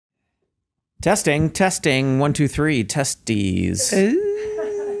Testing, testing, 1, 2, 3, testes.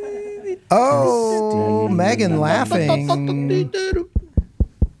 Oh, Megan laughing. A new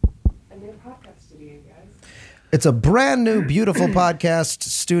podcast studio, guys. It's a brand new, beautiful podcast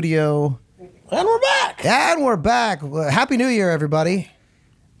studio. And we're back. And we're back. Happy New Year, everybody.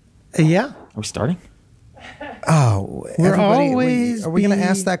 Yeah. Are we starting? Oh, We're everybody, always are we going to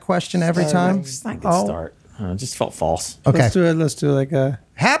ask that question every time? It's not a good start. It just felt false. Okay. Let's do like a...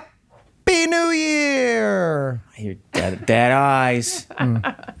 Happy New Year. I hear dead eyes. Dead I'm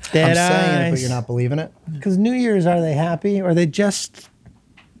saying it, eyes. but you're not believing it. Because New Year's, are they happy? Or are they just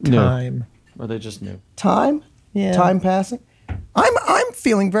time? Or they just knew. Time? Yeah. Time passing? I'm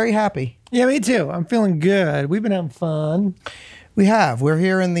feeling very happy. Yeah, me too. I'm feeling good. We've been having fun. We have. We're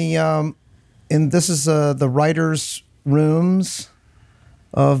here in the this is the writers' rooms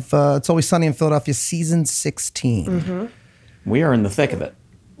of It's Always Sunny in Philadelphia, season 16. Mm-hmm. We are in the thick of it.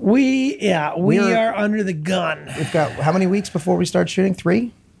 We are under the gun. We've got how many weeks before we start shooting?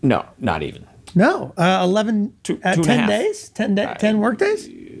 3? No, not even. No, 11, Two and a 10 half. days? 10 work days?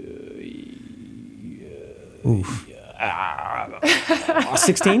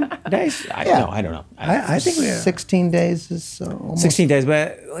 16 days? I don't know. I think we are. 16 days is almost. 16 days,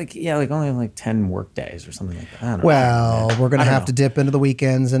 but only 10 work days or something like that. I don't know. Well, we're going to have know. to dip into the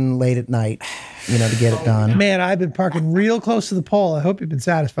weekends and late at night, to get it done. Man, I've been parking real close to the pole. I hope you've been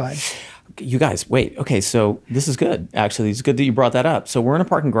satisfied. You guys, wait. Okay, so this is good. Actually, it's good that you brought that up. So we're in a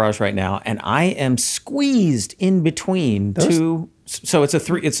parking garage right now, and I am squeezed in between two. So it's a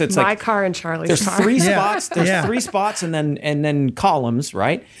three. It's My like car and Charlie's there's car. 3 Yeah. spots. There's Yeah. 3 spots, and then columns,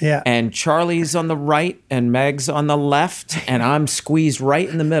 right? Yeah. And Charlie's on the right, and Meg's on the left, and I'm squeezed right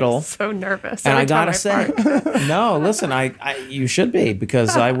in the middle. So nervous. And I every time gotta say, park. no, listen, I you should be,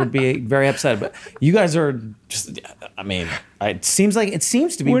 because I would be very upset. But you guys are just, I mean, it seems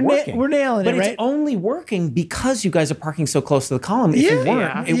to be working. We're nailing but it, right? it's only working because you guys are parking so close to the column. If it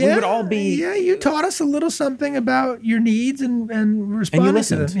weren't, we would all be. Yeah, you taught us a little something about your needs and responded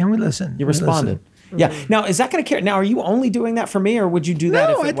listened. to them. And we listened. You responded. Yeah. Now, is that going to carry? Now, are you only doing that for me, or would you do that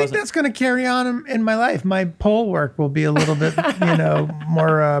if No, it I think wasn't? that's going to carry on in my life. My pole work will be a little bit,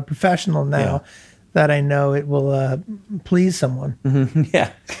 more professional now that I know it will please someone. Mm-hmm.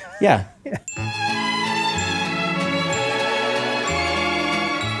 Yeah.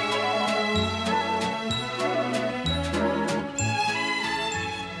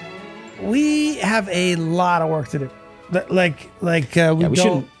 We have a lot of work to do.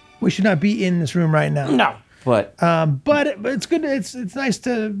 We should not be in this room right now. No. But But it's good. It's nice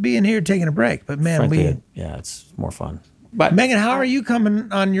to be in here taking a break. But man, frankly, it's more fun. But Megan, how are you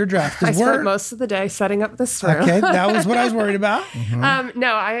coming on your draft? 'Cause I spent most of the day setting up this room. Okay, that was what I was worried about.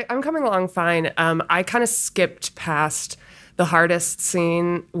 No, I'm coming along fine. I kind of skipped past the hardest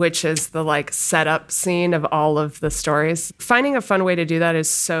scene, which is the setup scene of all of the stories. Finding a fun way to do that is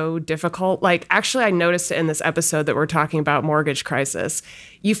so difficult. Actually, I noticed it in this episode that we're talking about mortgage crisis.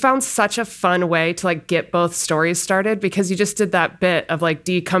 You found such a fun way to get both stories started, because you just did that bit of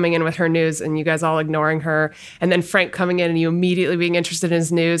Dee coming in with her news and you guys all ignoring her, and then Frank coming in and you immediately being interested in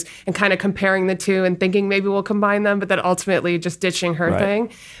his news and kind of comparing the two and thinking maybe we'll combine them, but then ultimately just ditching her thing,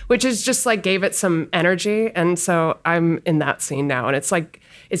 which is just gave it some energy. And so I'm in that scene now, and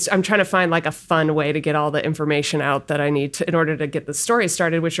I'm trying to find a fun way to get all the information out that I need to in order to get the story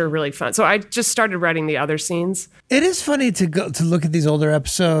started, which are really fun. So I just started writing the other scenes. It is funny to look at these older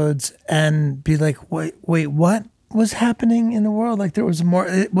episodes and be like, wait, what was happening in the world? There was more.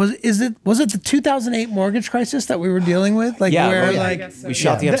 Was it the 2008 mortgage crisis that we were dealing with? we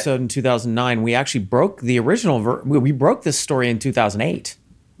shot the episode in 2009. We actually broke the original. We broke this story in 2008.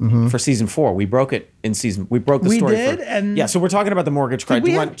 For season 4, we broke it in season. We broke the story. We did, so we're talking about the mortgage crisis.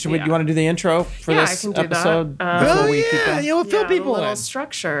 Do you want to do the intro for this I can do episode? that. Before we keep going? You'll fill people a little in.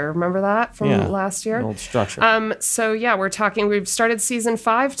 structure. Remember that from last year? An old structure. So we've started season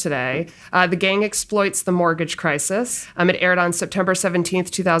 5 today. The gang exploits the mortgage crisis. It aired on September 17th,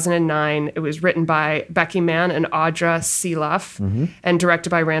 2009. It was written by Becky Mann and Audra Seeloff and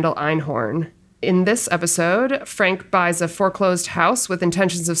directed by Randall Einhorn. In this episode, Frank buys a foreclosed house with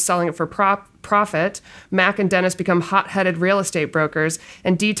intentions of selling it for profit. Mac and Dennis become hot-headed real estate brokers,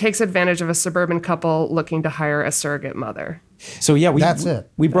 and Dee takes advantage of a suburban couple looking to hire a surrogate mother. So that's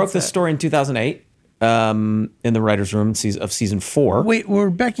it. We broke this story in 2008 in the writers' room of season 4. Wait, were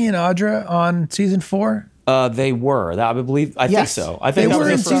Becky and Audra on season 4? They were. I think so. I They think that were was in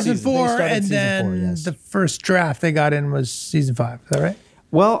their first season season. 4, started and season then 4, yes. the first draft they got in was season 5. Is that right?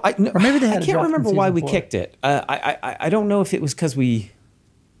 Well, Or maybe they had I a can't draft remember in why season we 4. kicked it. I don't know if it was because we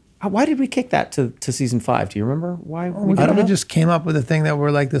Why did we kick that to season 5? Do you remember why? We just came up with a thing that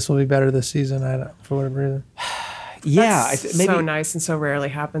we're like, this will be better this season. For whatever reason. Yeah, maybe so nice and so rarely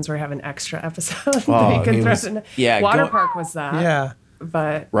happens. We have an extra episode Oh, that you can it throw was- in. yeah, Water go- Park was that. Yeah.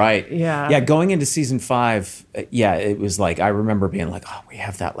 But right. Yeah. Going into season 5, it was like I remember being like, oh, we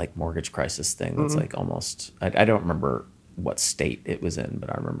have that like mortgage crisis thing. That's like almost. I don't remember what state it was in, but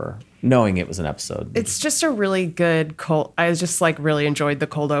I remember knowing it was an episode. It's just a really good cold. I just like really enjoyed the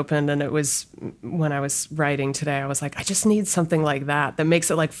cold open, and it was when I was writing today. I was like, I just need something like that makes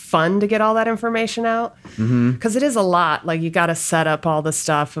it like fun to get all that information out, because it is a lot. Like you got to set up all the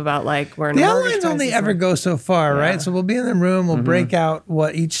stuff about like we're in The a mortgage outlines only crisis ever and- go so far, Yeah. right? So we'll be in the room, we'll break out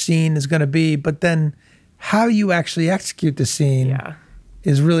what each scene is going to be, but then how you actually execute the scene Yeah.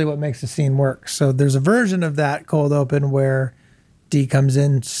 is really what makes the scene work. So there's a version of that cold open where Dee comes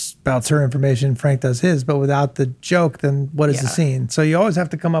in, spouts her information, Frank does his, but without the joke, then what is the Yeah. scene? So you always have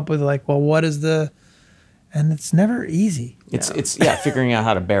to come up with like, well, what is the, and it's never easy. It's figuring out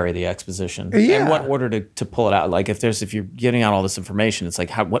how to bury the exposition Yeah. and what order to pull it out. Like if you're getting out all this information, it's like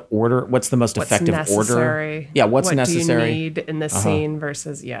what order? What's the most effective necessary. order? Yeah, what's what necessary? do you need in this scene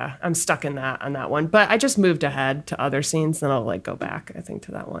versus I'm stuck in that on that one. But I just moved ahead to other scenes, then I'll like go back, I think,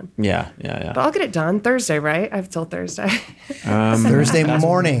 to that one. Yeah. But I'll get it done Thursday, right? I have till Thursday. Thursday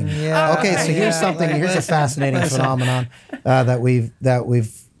morning. Yeah. Okay, so here's Yeah. something. Here's a fascinating phenomenon that we've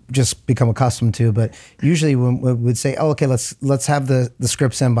just become accustomed to. But usually when we would say, "Oh, okay, let's have the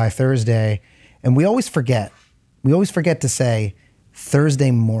scripts in by Thursday," and we always forget. We always forget to say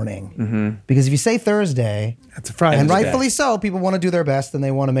Thursday morning because if you say Thursday, That's a Friday. and rightfully so, people want to do their best and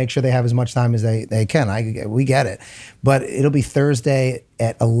they want to make sure they have as much time as they can. We get it, but it'll be Thursday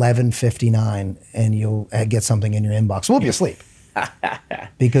at 11:59, and you'll get something in your inbox. We'll be asleep.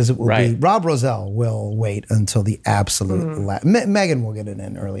 Because it will be Right. Rob Roselle will wait until the absolute last. Megan will get it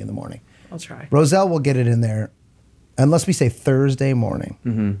in early in the morning. I'll try. Roselle will get it in there, unless we say Thursday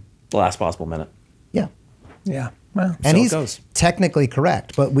morning. The last possible minute. Yeah, Yeah. Well, and So it he's goes. technically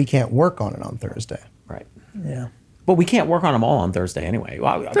correct, but we can't work on it on Thursday. Right. yeah. But we can't work on them all on Thursday anyway.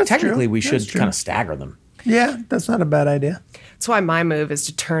 Well, technically, true. we That's should true. kind of stagger them. Yeah, that's not a bad idea. That's why my move is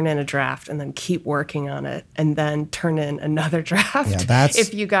to turn in a draft and then keep working on it and then turn in another draft. Yeah, that's-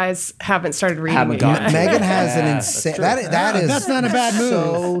 if you guys haven't started reading Haven't it gotten yet. to Megan has an Yeah, insane. that's true. That is That's not a bad move.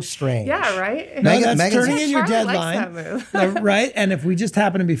 So strange. Yeah, right? No, Megan- that's Megan's- turning in your Charlie likes deadline, that move. right? And if we just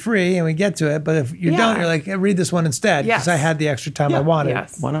happen to be free and we get to it, but if you Yeah. don't, you're like, hey, read this one instead because Yes. I had the extra time I wanted.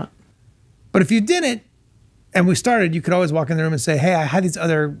 Yes. Why not? But if you didn't, and we started, you could always walk in the room and say, hey, I had these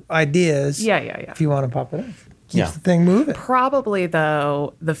other ideas. Yeah. If you want to pop it in. Keeps Yeah. the thing moving. Probably,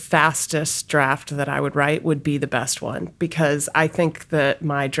 though, the fastest draft that I would write would be the best one because I think that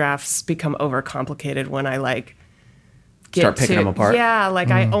my drafts become overcomplicated when I like Start picking them apart? Yeah, like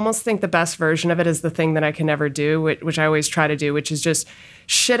I almost think the best version of it is the thing that I can never do, which I always try to do, which is just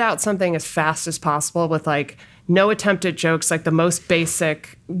shit out something as fast as possible with like no attempt at jokes, like the most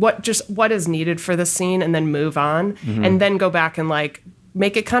basic, what is needed for the scene, and then move on, and then go back and like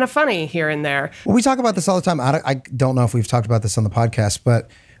make it kind of funny here and there. Well, we talk about this all the time. I don't know if we've talked about this on the podcast, but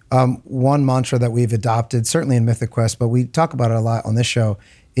one mantra that we've adopted, certainly in Mythic Quest, but we talk about it a lot on this show,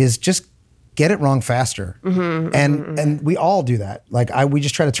 is just get it wrong faster. And we all do that. Like we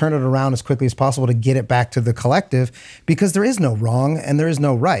just try to turn it around as quickly as possible to get it back to the collective because there is no wrong and there is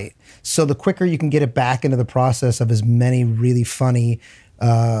no right. So the quicker you can get it back into the process of as many really funny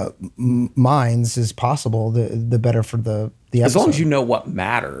minds as possible, the better for the episode. As long as you know what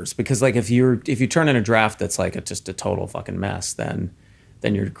matters, because like if you turn in a draft that's like just a total fucking mess, then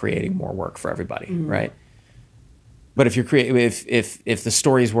you're creating more work for everybody, right? But if you're if the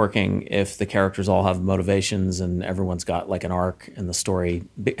story's working, if the characters all have motivations and everyone's got like an arc and the story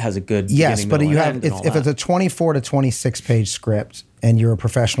has a good yes, beginning, but middle, you and have end and all if it's that. a 24 to 26 page script and you're a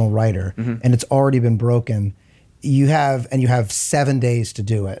professional writer and it's already been broken, you have 7 days to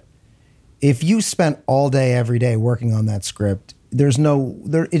do it. If you spent all day every day working on that script,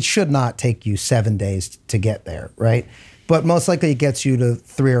 it should not take you 7 days to get there, right? But most likely it gets you to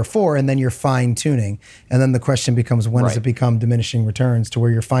 3 or 4, and then you're fine tuning. And then the question becomes, when does Right. it become diminishing returns to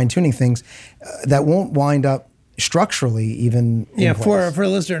where you're fine tuning things that won't wind up structurally even in Yeah, place? for a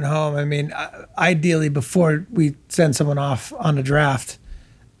listener at home, I mean, ideally, before we send someone off on a draft,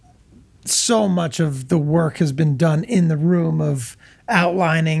 so much of the work has been done in the room of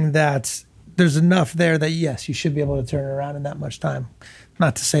outlining that there's enough there that, yes, you should be able to turn it around in that much time.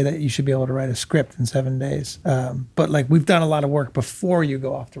 Not to say that you should be able to write a script in 7 days, but like we've done a lot of work before you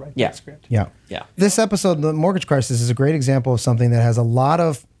go off to write Yeah. that script. Yeah. Yeah. This episode, The Mortgage Crisis, is a great example of something that has a lot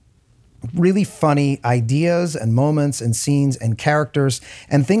of really funny ideas and moments and scenes and characters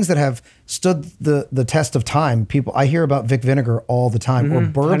and things that have stood the test of time. I hear about Vic Vinegar all the time, or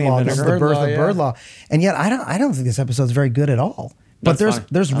Bird Honey and Law. This is the Vinegar. birth Law, of Bird Law, and yet I don't think this episode's very good at all. But That's funny.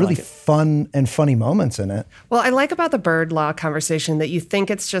 there's I really like it. fun and funny moments in it. Well, I like about the bird law conversation that you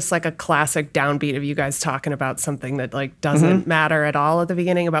think it's just like a classic downbeat of you guys talking about something that like doesn't matter at all at the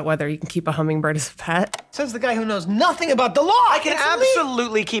beginning about whether you can keep a hummingbird as a pet. Says the guy who knows nothing about the law. I can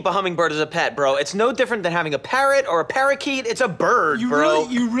absolutely keep a hummingbird as a pet, bro. It's no different than having a parrot or a parakeet. It's a bird, bro.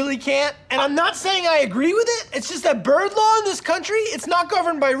 You really can't. And I'm not saying I agree with it. It's just that bird law in this country, it's not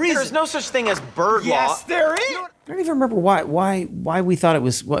governed by reason. There's no such thing as bird law. Yes, there is. I don't even remember why we thought it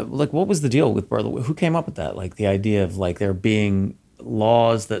was what was the deal with bird law? Who came up with that? Like the idea of like there being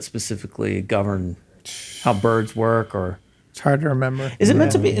laws that specifically govern how birds work, or It's hard to remember. is it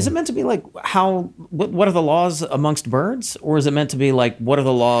meant to be? Is it meant to be like what are the laws amongst birds, or is it meant to be like what are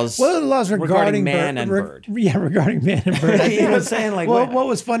the laws? What are the laws regarding man and bird? Yeah, regarding man and bird. I think You know what I'm was- saying? Like, well, what- what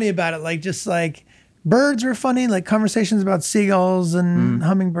was funny about it? Like, just like birds were funny, like conversations about seagulls and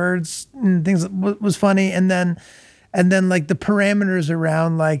hummingbirds and things was funny, and then like the parameters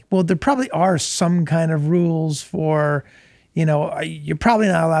around like, well, there probably are some kind of rules for, you know, you're probably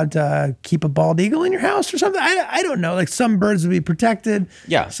not allowed to keep a bald eagle in your house or something. I don't know. Like some birds would be protected.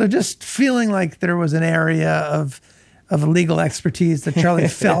 Yeah. So just feeling like there was an area of legal expertise that Charlie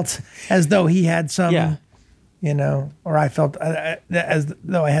felt as though he had some, Yeah. you know, or I felt as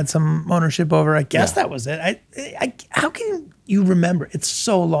though I had some ownership over. I guess Yeah. that was it. I how can you remember? It's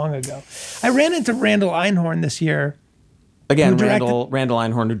so long ago. I ran into Randall Einhorn this year. Again, Who directed- Randall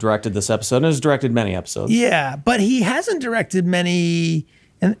Einhorn, who directed this episode and has directed many episodes. Yeah, but he hasn't directed many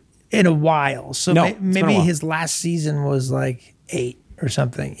in a while. So No, it's been a maybe while. his last season was like 8 or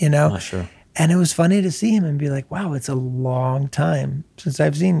something, you know? Not sure. And it was funny to see him and be like, wow, it's a long time since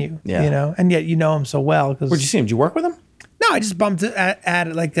I've seen you, Yeah. you know? And yet you know him so well. Where'd you see him? Did you work with him? No, I just bumped it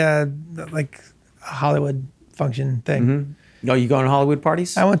at like a Hollywood function thing. No, you going to Hollywood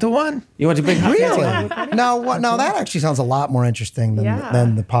parties? I went to one. You went to big fancy Really? Hollywood parties? Now that actually sounds a lot more interesting than Yeah.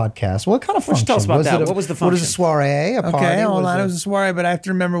 than the podcast. What kind of function? tell us about that. It What was the What is a function? soiree? A party? Okay, hold on. it? It was a soiree, but I have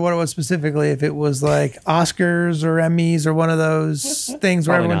to remember what it was specifically. If it was like Oscars or Emmys or one of those things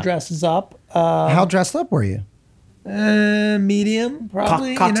where Probably everyone not. dresses up. How dressed up were you? Medium,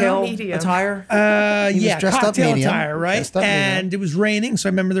 probably. Cocktail Medium. attire? Yeah, dressed up cocktail medium. attire, right? Dressed up medium. And it was raining, so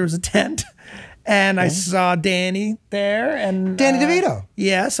I remember there was a tent. And I saw Danny there, and Danny DeVito.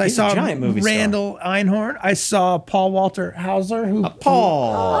 Yes, I He's a saw giant movie star. Randall Einhorn. I saw Paul Walter Hauser, who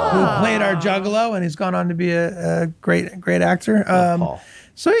Paul. who played our Juggalo, and he's gone on to be a great actor. Paul.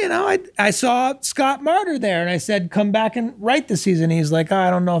 So, you know, I saw Scott Martyr there, and I said, come back and write this season. He's like, I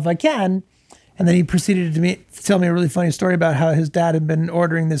don't know if I can. And then he proceeded to tell me a really funny story about how his dad had been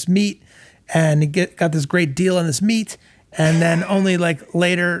ordering this meat, and he got this great deal on this meat. And then only like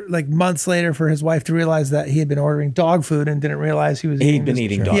months later, for his wife to realize that he had been ordering dog food and didn't realize he was He'd been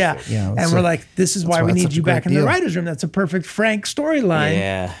eating dog yeah. food. Yeah, and that's we're a- like, this is why why we it's need such you a great back in the deal. writer's room. That's a perfect Frank storyline.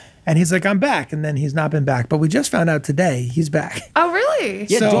 Yeah. And he's like, I'm back. And then he's not been back. But we just found out today he's back. Oh, really?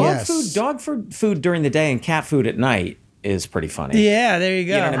 Yeah, So- dog food during the day and cat food at night is pretty funny. Yeah, there you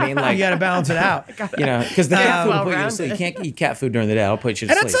go. You know what I mean? Like- you got to balance it out. You know, because the cat food will put you to well-rounded. sleep. You can't eat cat food during the day. I'll put you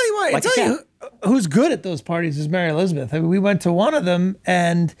to And sleep. I'll tell you what, Like a I tell you cat. who's good at those parties is Mary Elizabeth. I mean, we went to one of them,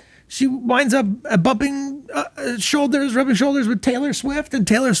 and she winds up bumping rubbing shoulders with Taylor Swift, and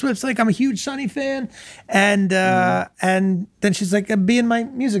Taylor Swift's like, I'm a huge Sonny fan, and then she's like, be in my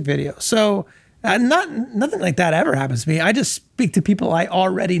music video. So nothing like that ever happens to me. I just speak to people I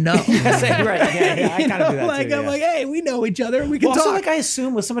already know. Right. Yeah, I You kind of do know, that like too. I'm yeah. like, hey, we know each other. We can Well, also, talk. like I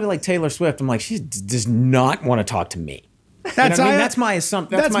assume with somebody like Taylor Swift, I'm like, she does not want to talk to me. You know That's what I mean? how I- That's my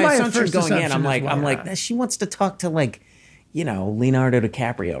assumption. That's that's my my assumption first going in. assumption I'm as like, well. she wants to talk to like, you know, Leonardo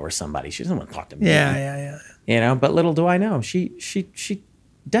DiCaprio or somebody. She doesn't want to talk to me. yeah. You know, but little do I know, she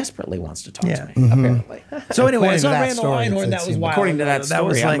desperately wants to talk Yeah. to me. Apparently, So anyway, I According to saw that Randall story, Einhorn. it That was seemed- wild. according to that story,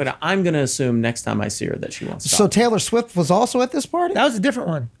 was like, I'm gonna assume next time I see her that she wants to So talk. Taylor Swift was also at this party? that was a different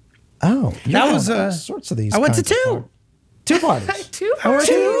one. Oh, you That have was, all sorts of these. I went to kinds of two. parties. Two parties. Two I went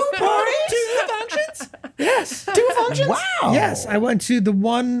parties? two functions. Yes, two functions. Wow. Yes, I went to the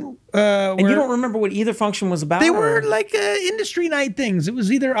one and where you don't remember what either function was about? they or- were like industry night things. It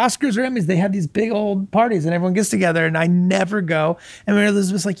was either Oscars or Emmys. They had these big old parties, and everyone gets together. And I never go. And Mary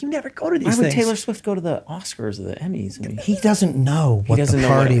Elizabeth's like, "You never go to these Why would things." Taylor Swift go to the Oscars or the Emmys? I mean, He doesn't know what doesn't the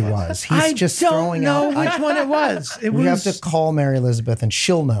know what party it was. was. He's I just don't throwing know out. which one it was. It We was. have to call Mary Elizabeth, and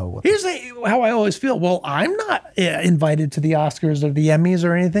she'll know. What Here's how I always feel. Well, I'm not invited to the Oscars or the Emmys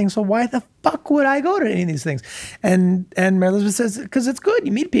or anything, so why the fuck would I go to any of these things? And Mary Elizabeth says, because it's good.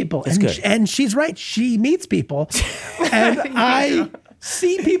 You meet people. It's good. And she's right. She meets people. And I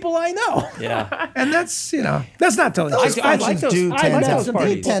see people I know. Yeah. And that's, that's not totally I like Functions those- do I tend like to, those they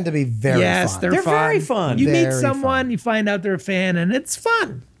parties. tend to be very Yes, fun. they're fun. very fun. You meet Very someone, fun. you find out they're a fan, and it's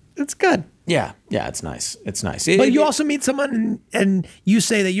fun. It's good. Yeah, it's nice. It's nice. But you also meet someone and you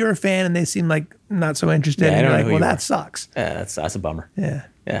say that you're a fan and they seem like not so interested. Yeah, I and don't you're know like, who well, you that are. sucks. Yeah, that's a bummer. Yeah.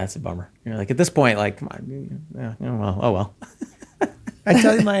 Yeah, that's a bummer. You're like, at this point, like, come on. Yeah, oh well. I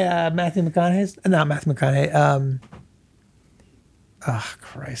tell you my Matthew McConaughey's, not Matthew McConaughey. Oh,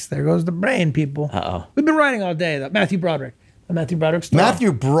 Christ. There goes the brain, people. Uh-oh. We've been writing all day, though. Matthew Broderick. The Matthew Broderick story.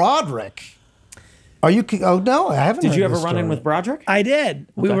 Matthew Broderick. Are you? Oh no, I haven't. Did heard you ever this run in story. with Broderick? I did.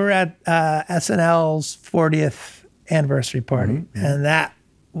 We Okay. were at SNL's 40th anniversary party, and that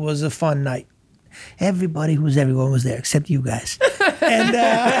was a fun night. Everyone was there except you guys. And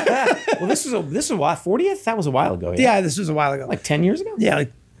Well, this was a while. 40th? That was a while ago. yeah, this was a while ago. Like 10 years ago? Yeah,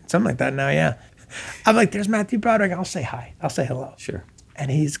 like something like that now, yeah. I'm like, there's Matthew Broderick. I'll say hi. I'll say hello. Sure.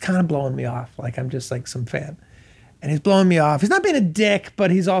 And he's kind of blowing me off. Like I'm just like some fan. And he's blowing me off. He's not being a dick, but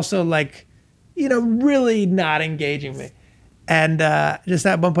he's also like, really not engaging me. And just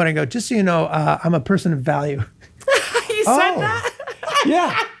at one point I go, just so you know, I'm a person of value. You said that?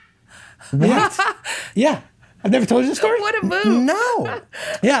 Yeah. What? Yeah. I've never told you the story. What a move. No.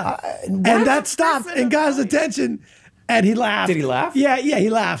 Yeah. And that stopped and got his attention. And he laughed. Did he laugh? Yeah, he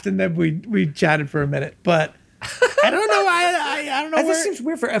laughed. And then we chatted for a minute. But I don't know. I don't know That where. just seems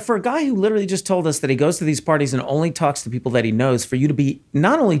weird for a guy who literally just told us that he goes to these parties and only talks to people that he knows, for you to be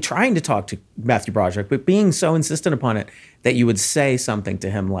not only trying to talk to Matthew Broderick, but being so insistent upon it that you would say something to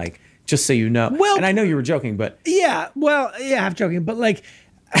him like, just so you know. Well- and I know you were joking, but Yeah, well, yeah, I'm joking, but like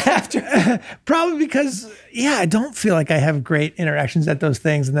after probably because I don't feel like I have great interactions at those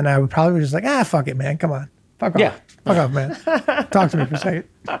things, and then I would probably be just like, fuck it, man, come on, fuck Yeah. off, fuck off, man, talk to me for a second.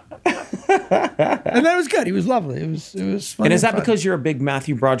 And that was good. He was lovely. It was fun. and is that fun. because you're a big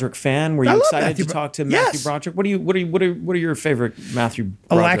Matthew Broderick fan? Were I you love excited Matthew to Bro- talk to Yes. Matthew Broderick? What are your favorite Matthew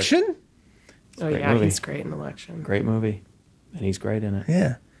Broderick? Election? Oh, Great yeah, movie. he's great in Election. Great movie, and he's great in it.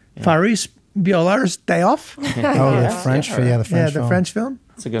 Yeah. Faris Biolar's Day Off. Oh, the French. The Yeah, French. the film. French film.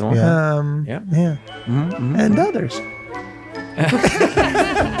 That's a good one. Yeah. Yeah. Yeah. And others.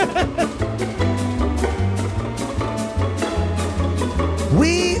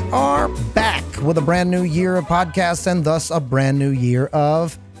 We are back with a brand new year of podcasts and thus a brand new year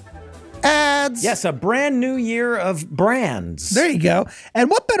of ads. Yes, a brand new year of brands. There you go. And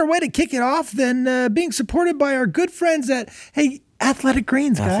what better way to kick it off than being supported by our good friends at, Athletic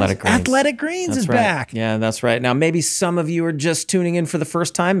Greens, guys. Athletic Greens. Athletic Greens That's is right. back. Yeah, that's right. Now, maybe some of you are just tuning in for the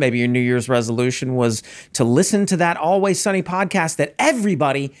first time. Maybe your New Year's resolution was to listen to that Always Sunny podcast that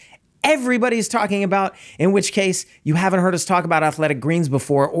everybody's talking about, in which case you haven't heard us talk about Athletic Greens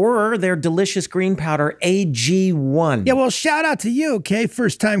before, or their delicious green powder, AG1. Yeah, well, shout out to you, okay,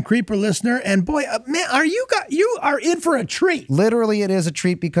 first time creeper listener. And boy, man, you are in for a treat. Literally, it is a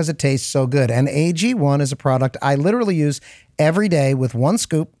treat because it tastes so good. And AG1 is a product I literally use every day with one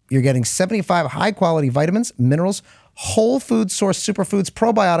scoop. You're getting 75 high-quality vitamins, minerals, whole food source superfoods,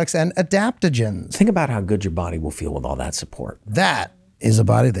 probiotics, and adaptogens. Think about how good your body will feel with all that support. That is a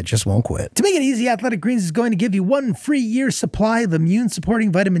body that just won't quit. To make it easy, Athletic Greens is going to give you 1 free year supply of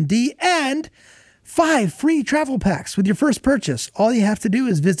immune-supporting vitamin D and 5 free travel packs with your first purchase. All you have to do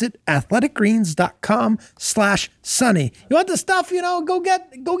is visit athleticgreens.com/sunny. You want the stuff, go get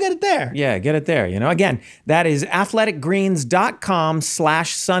it there. Yeah, get it there. Again, that is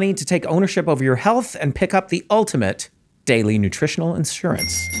athleticgreens.com/sunny to take ownership over your health and pick up the ultimate daily nutritional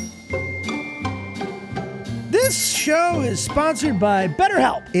insurance. This show is sponsored by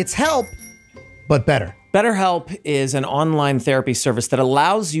BetterHelp. It's help, but better. BetterHelp is an online therapy service that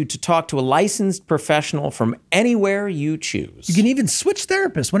allows you to talk to a licensed professional from anywhere you choose. You can even switch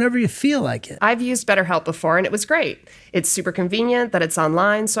therapists whenever you feel like it. I've used BetterHelp before, and it was great. It's super convenient that it's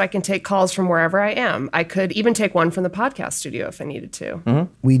online, so I can take calls from wherever I am. I could even take one from the podcast studio if I needed to.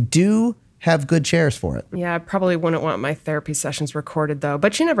 We do have good chairs for it. Yeah, I probably wouldn't want my therapy sessions recorded, though,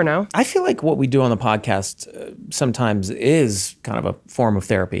 but you never know. I feel like what we do on the podcast sometimes is kind of a form of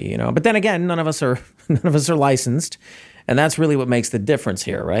therapy, But then again, none of us are licensed, and that's really what makes the difference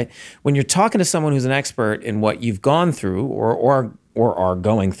here, right? When you're talking to someone who's an expert in what you've gone through or are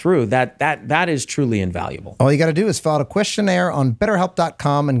going through, that is truly invaluable. All you got to do is fill out a questionnaire on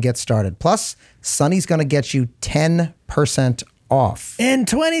BetterHelp.com and get started. Plus, Sunny's going to get you 10% off. In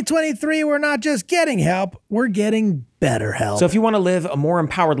 2023, we're not just getting help, we're getting better help. So if you want to live a more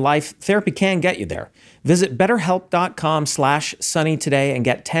empowered life, therapy can get you there. Visit betterhelp.com/sunny today and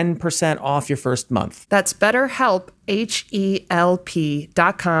get 10% off your first month. That's BetterHelp,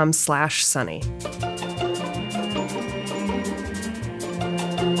 HELP.com/sunny.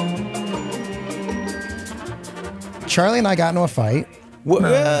 Charlie and I got into a fight. We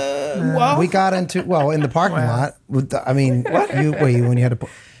got into in the parking lot. I mean, when you had to.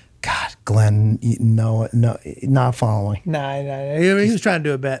 God, Glenn, no, not following. Nah, he was trying to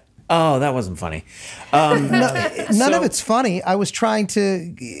do a bet. Oh, that wasn't funny. None of it's funny. I was trying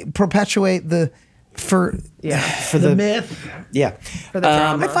to perpetuate the myth. Yeah. For the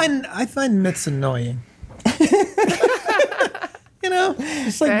drama. I find myths annoying. You know,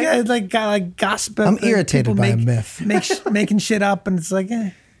 it's like gossip. I'm irritated by a myth. Making shit up, and it's like,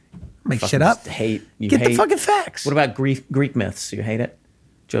 make shit up. Get the fucking facts. What about Greek myths? You hate it?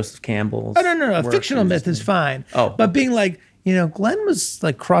 Joseph Campbell's. Oh, no. A fictional myth is fine. Oh. But being like, Glenn was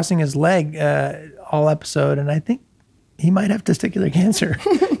like crossing his leg all episode, and I think he might have testicular cancer.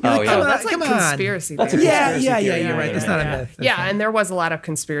 That's like conspiracy theory. Yeah, you're right. That's not a myth. Yeah, and there was a lot of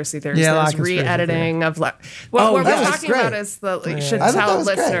conspiracy theories. Yeah, There was re-editing of... what we're talking about is should tell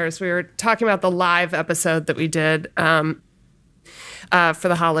listeners, we were talking about the live episode that we did for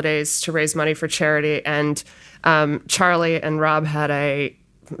the holidays to raise money for charity, and Charlie and Rob had a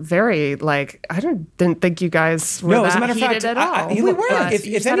very didn't think you guys were that heated at all. We weren't.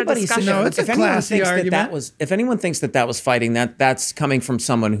 If anyone thinks that was fighting, that's coming from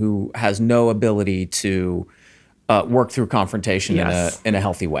someone who has no ability to work through confrontation in a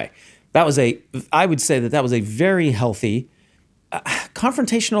healthy way. I would say that was a very healthy.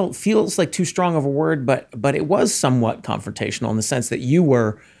 Confrontational feels like too strong of a word, but it was somewhat confrontational in the sense that you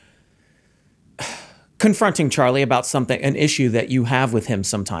were confronting Charlie about an issue that you have with him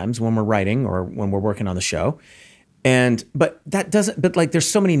sometimes when we're writing or when we're working on the show. But there's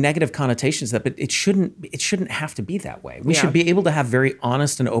so many negative connotations but it shouldn't have to be that way. We should be able to have very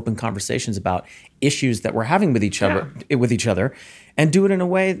honest and open conversations about issues that we're having with each other, and do it in a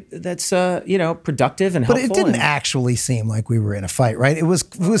way that's productive and helpful. But it didn't actually seem like we were in a fight, right? It was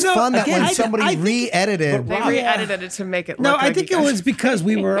fun that when somebody re-edited. They re-edited it to make it look No, like I think it was because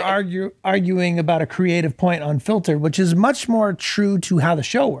we were arguing about a creative point on Filtered, which is much more true to how the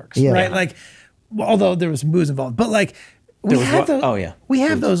show works, right? Like, although there was some booze involved, but we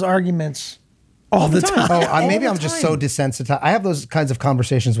have those arguments all the time. Maybe I'm just so desensitized. I have those kinds of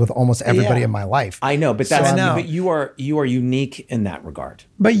conversations with almost everybody in my life. I know, but but you are unique in that regard.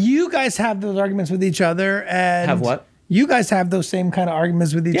 But you guys have those arguments with each other, and have what? You guys have those same kind of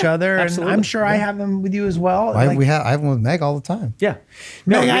arguments with each other, absolutely. And I'm sure I have them with you as well. I have them with Meg all the time. Yeah,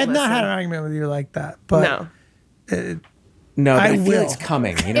 Meg, I have not had an argument with you like that, but no, but I feel it's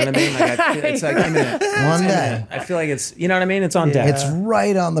coming. You know what I mean? It's like one day. I feel like it's, you know what I mean? It's on deck. It's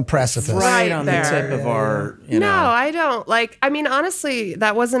right on the precipice. Right on the tip of our, No, I don't. Honestly,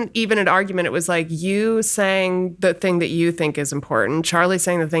 that wasn't even an argument. It was like you saying the thing that you think is important, Charlie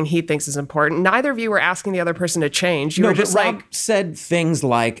saying the thing he thinks is important. Neither of you were asking the other person to change. You were just Rob said things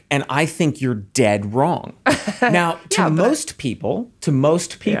like, and I think you're dead wrong. Now, to most people,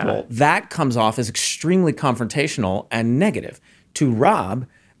 that comes off as extremely confrontational and negative. To Rob,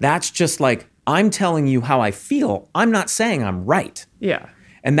 that's just like, I'm telling you how I feel. I'm not saying I'm right. Yeah.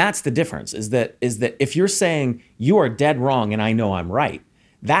 And that's the difference, is that if you're saying you are dead wrong and I know I'm right,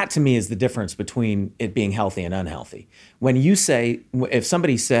 that to me is the difference between it being healthy and unhealthy. When you say, if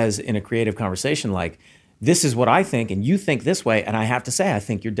somebody says in a creative conversation like, this is what I think and you think this way, and I have to say, I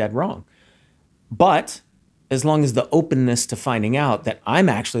think you're dead wrong. But as long as the openness to finding out that I'm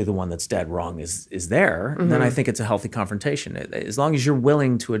actually the one that's dead wrong is there, then I think it's a healthy confrontation. As long as you're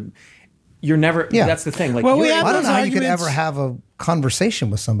willing to, you're never, that's the thing. Like, I don't know how you could ever have a conversation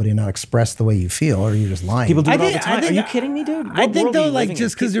with somebody and not express the way you feel, or you're just lying. People do it all the time. Are you kidding me, dude? I think though,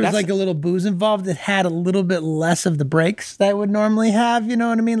 just because there was a little booze involved, it had a little bit less of the breaks that it would normally have. You know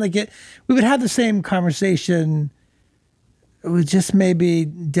what I mean? We would have the same conversation. It was just maybe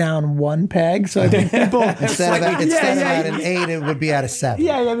down one peg. So I think people instead of at an 8, it would be at a 7.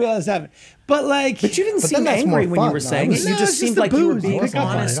 Yeah, it'd be at a 7. But but you didn't seem angry when you were saying it. You just seemed like you were being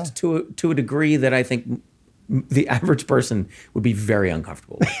honest to a degree that I think the average person would be very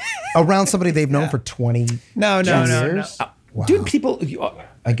uncomfortable with. Around somebody they've known for 20 years. No. Wow. Dude, people.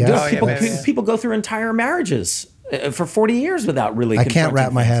 I guess people go through entire marriages for 40 years without really. I can't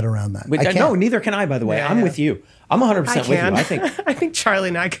wrap my head around that. No, neither can I. By the way, I'm with you. I'm 100% with you. I think Charlie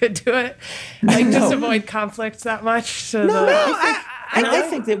and I could do it. Just avoid conflict that much. I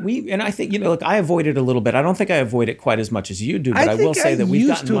think that look, I avoid it a little bit. I don't think I avoid it quite as much as you do, but I will say that we've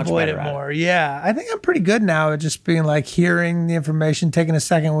gotten much better at it. More. Yeah, I think I'm pretty good now at just being like hearing the information, taking a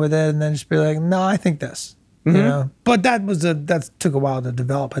second with it, and then just be like, no, I think this. You know, but that took a while to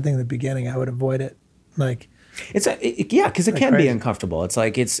develop. I think in the beginning I would avoid it, like. Because it can be uncomfortable. It's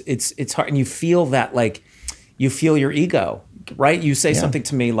like it's hard, and you feel that, like, you feel your ego, right? You say something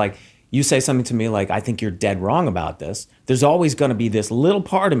to me like, I think you're dead wrong about this. There's always going to be this little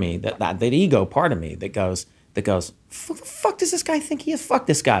part of me, that ego part of me that goes, fuck does this guy think he is? Fuck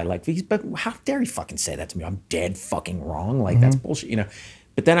this guy. Like, but how dare he fucking say that to me? I'm dead fucking wrong. Like, that's bullshit, you know?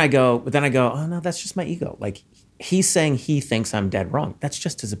 But then I go, oh no, that's just my ego. Like, he's saying he thinks I'm dead wrong. That's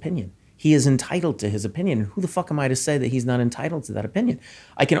just his opinion. He is entitled to his opinion. And who the fuck am I to say that he's not entitled to that opinion?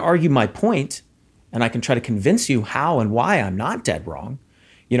 I can argue my point, and I can try to convince you how and why I'm not dead wrong,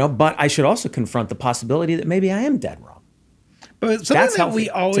 you know, but I should also confront the possibility that maybe I am dead wrong. But something that we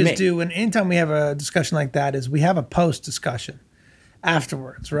always do, and anytime we have a discussion like that, is we have a post discussion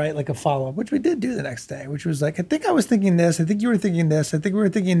afterwards, right? Like a follow-up, which we did do the next day, which was like, I think I was thinking this, I think you were thinking this, I think we were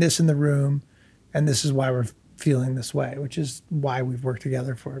thinking this in the room, and this is why we're feeling this way, which is why we've worked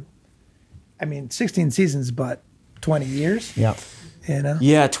together for, 16 seasons, but 20 years. Yeah. You know?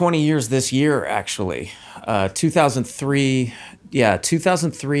 Yeah, 20 years this year, actually. 2003,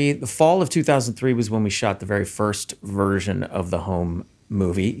 the fall of 2003 was when we shot the very first version of the Home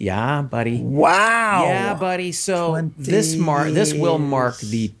movie. Yeah, buddy. Wow. Yeah, buddy. So this will mark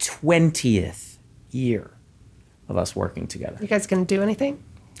the 20th year of us working together. You guys gonna do anything?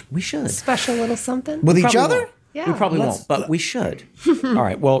 We should. Special little something? With each other? Won't. Yeah, we probably won't, but we should. All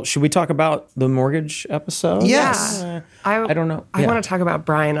right. Well, should we talk about the mortgage episode? Yes. I don't know. I want to talk about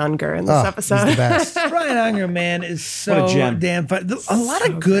Brian Unger in this episode. He's the best. Brian Unger, man, is so damn fun. A lot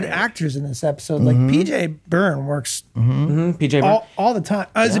of good actors in this episode. Like PJ Byrne works PJ Byrne. all the time.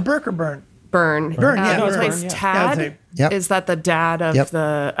 Is it Burke or Byrne? Byrne. Byrne, yeah. Who Byrne, plays yeah. Tad. Yep. Is that the dad of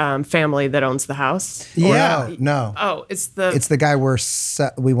the family that owns the house? Yeah. No. Oh, it's the guy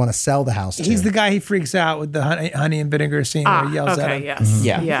we want to sell the house to. He's the guy he freaks out with the honey and vinegar scene where he yells at him. Yes.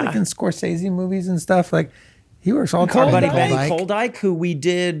 Yeah. Like in Scorsese movies and stuff. Like, he works all the time. Our buddy Benny Benny Koldyke, who we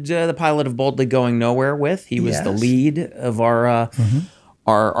did the pilot of Boldly Going Nowhere with. He was the lead of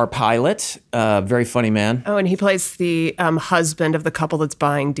our pilot. Very funny man. Oh, and he plays the husband of the couple that's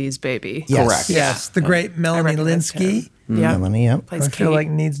buying Dee's baby. Yes. Correct. Yes, the great Melanie Linsky. Yeah. Melanie, yep. Plays I feel Kate. like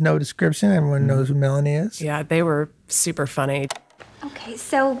needs no description. Everyone knows who Melanie is. Yeah, they were super funny. Okay,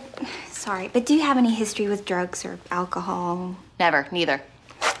 so, sorry, but do you have any history with drugs or alcohol? Never, neither.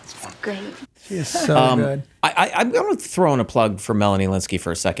 Great. She is so good. I'm going to throw in a plug for Melanie Linsky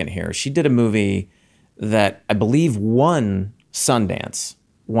for a second here. She did a movie that I believe won Sundance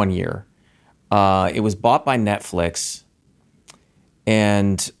one year. It was bought by Netflix,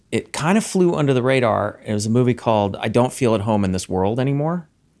 and it kind of flew under the radar. It was a movie called I Don't Feel at Home in This World Anymore.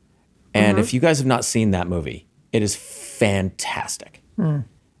 And if you guys have not seen that movie, it is fantastic.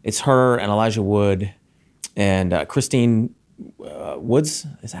 It's her and Elijah Wood and Christine Woods.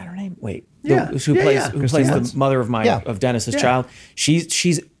 Is that her name? Wait. Who plays the mother of Dennis's child.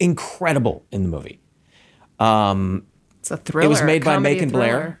 She's incredible in the movie. It's a thriller. It was made by comedy Macon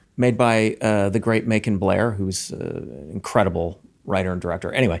thriller. Blair, the great Macon Blair, who's an incredible writer and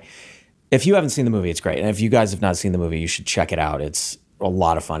director. Anyway, if you haven't seen the movie, it's great. And if you guys have not seen the movie, you should check it out. It's a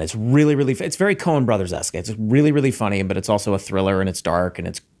lot of fun. It's really, really, it's very Coen Brothers-esque. It's really, really funny, but it's also a thriller, and it's dark, and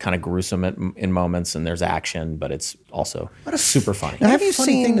it's kind of gruesome in moments, and there's action, but it's also super funny. Now, have you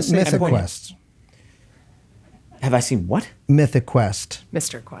seen Mythic Quest? Have I seen what? Mythic Quest.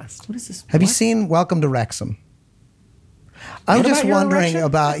 Mr. Quest. What is this? Have you seen Welcome to Wrexham? I'm just wondering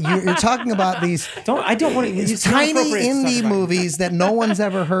about you're talking about these I don't want to. these tiny indie movies that no one's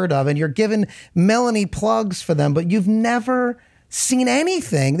ever heard of, and you're giving Melanie plugs for them, but you've never seen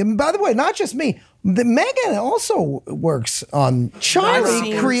anything. And by the way, not just me. Megan also works on.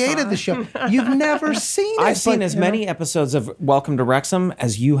 Charlie created the show. You've never seen it. I've seen as many episodes of Welcome to Wrexham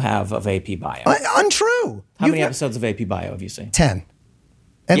as you have of AP Bio. Untrue. How many episodes of AP Bio have you seen? 10.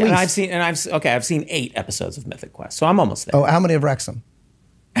 At least. And I've seen 8 episodes of Mythic Quest, so I'm almost there. Oh, how many of Wrexham?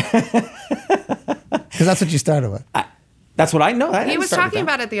 Because that's what you started with. That's what I know. He was talking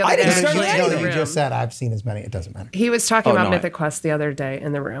about it the other day. You just said I've seen as many. It doesn't matter. He was talking about Mythic Quest the other day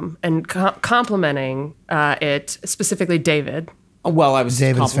in the room and complimenting it, specifically David. Well, I was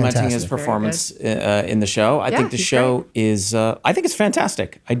complimenting his fantastic. performance in the show. I think the show is. I think it's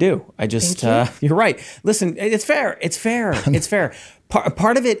fantastic. I do. I just. You're right. Listen, it's fair. It's fair. It's fair.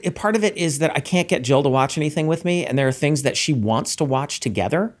 Part of it is that I can't get Jill to watch anything with me, and there are things that she wants to watch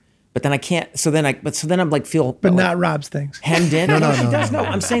together But then I can't. So then I'm like feel. But like not Rob's things. hemmed in. No, she does. no. No,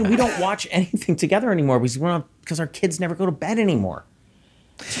 I'm saying we don't watch anything together anymore because our kids never go to bed anymore.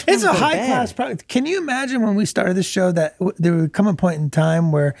 It's a go to high bed. class product. Can you imagine when we started this show that there would come a point in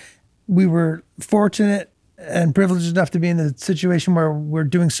time where we were fortunate and privileged enough to be in the situation where we're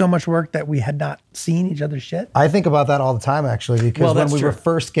doing so much work that we had not seen each other's shit? I think about that all the time, actually, because Well, when that's we were true.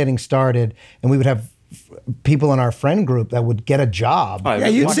 first getting started and we would have people in our friend group that would get a job. Oh, Yeah,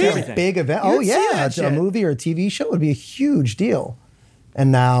 you'd watch see it. everything. Big event. You'd Oh, see yeah. that A shit. movie or a TV show would be a huge deal.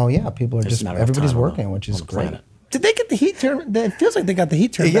 And now, yeah, people are just, not enough everybody's time on working, the- which is on the great. planet. Did they get the heat turned? It feels like they got the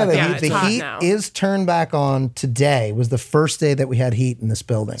heat turned Yeah, back the on. Yeah, heat, it's the hot heat now. is turned back on today. Was the first day that we had heat in this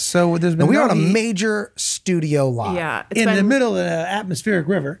building. So there's been And we no were on a heat major studio lot. Yeah. It's in the been- middle of an atmospheric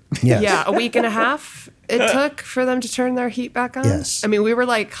river. Yes. Yeah, a week and a half it took for them to turn their heat back on. Yes. I mean, we were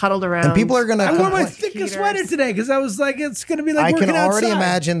like huddled around. And people are going to I wore my complain. thickest Heaters. sweater today because I was like, it's going to be like I working can already outside.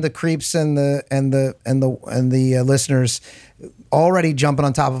 imagine the creeps and the listeners already jumping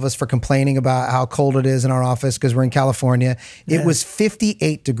on top of us for complaining about how cold it is in our office because we're in California. It was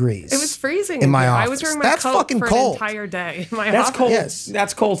 58 degrees. It was freezing in my here. office. I was wearing my That's coat fucking for cold. an entire day. In my That's office. cold. Yes.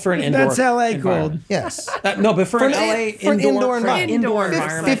 That's cold for an indoor. That's LA cold. environment. Yes. No, but for an an- LA for an indoor environment. Indoor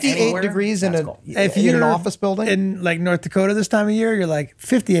environment, 58 anywhere, degrees in that's a cold. If in you're an office building. in like North Dakota this time of year, you're like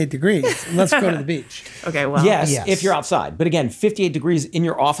 58 degrees. Let's go to the beach. Okay, well. Yes, Yes. if you're outside. But again, 58 degrees in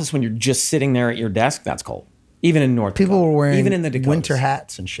your office when you're just sitting there at your desk, that's cold. Even in North People Dakota. were wearing even in the Dakotas. winter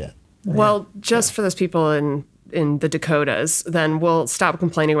hats and shit. Well, just for those people in the Dakotas, then we'll stop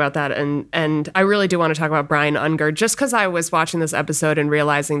complaining about that. And I really do want to talk about Brian Unger, just because I was watching this episode and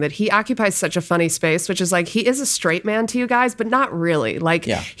realizing that he occupies such a funny space, which is like he is a straight man to you guys, but not really. Like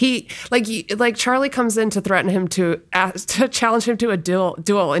Yeah. like Charlie comes in to threaten him to challenge him to a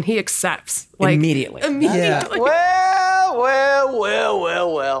duel, and he accepts like Immediately. Yeah.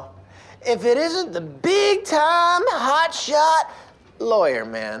 Well. If it isn't the big time hotshot lawyer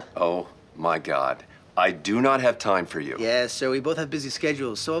man. Oh, my God. I do not have time for you. Yeah, sir, we both have busy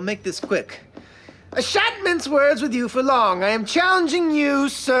schedules, so I'll make this quick. I shan't mince words with you for long. I am challenging you,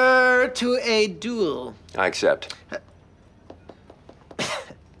 sir, to a duel. I accept.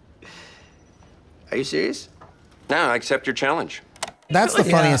 Are you serious? No, I accept your challenge. That's the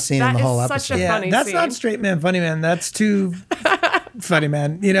funniest scene in That the is whole such episode. a Yeah, funny that's scene. not straight man, funny man. That's too funny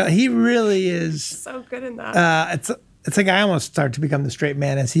man. You know, he really is. So good in that. It's like I almost start to become the straight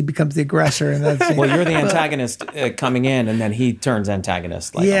man as he becomes the aggressor in that scene. Well, you're the antagonist coming in, and then he turns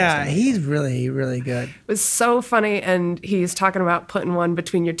antagonist. Like yeah, almost he's really good. It was so funny, and he's talking about putting one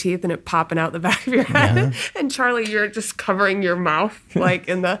between your teeth and it popping out the back of your head. And Charlie, you're just covering your mouth like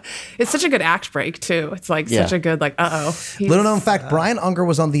in the. It's such a good act break too. It's like Yeah. such a good like Little known fact, Brian Unger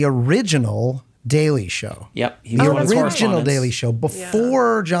was on the original Daily Show. Yep. He The was one of his original correspondents Daily Show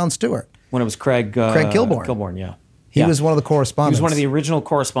before Jon Stewart. when it was Craig Kilborn. Kilborn, yeah. He Yeah. was one of the He correspondents. was one of the original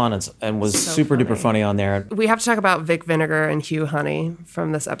correspondents and was super duper funny on there. We have to talk about Vic Vinegar and Hugh Honey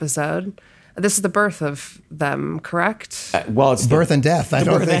from this episode. This is the birth of them, correct? Well, it's Birth and Death. I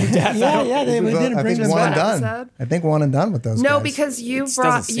don't birth think. and death. Yeah, they didn't I bring think them one and back. done. Episode? I think one and done with those No, guys. because you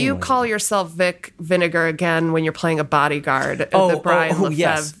doesn't seem you like call it. yourself Vic Vinegar again when you're playing a bodyguard at Oh, the Brian oh, Lefebvre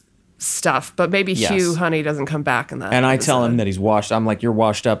yes. stuff, but maybe Yes. Hugh Honey doesn't come back in that. And I tell him episode. that he's washed. I'm like, you're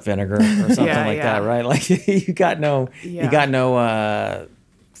washed up vinegar or something Yeah, like yeah. that, right? Like you got no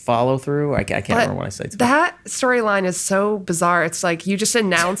follow through. I can't remember what I say. To That storyline is so bizarre. It's like you just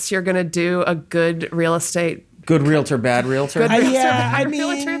announce you're going to do a good real estate, Good realtor, bad realtor. good realtor, yeah, bad I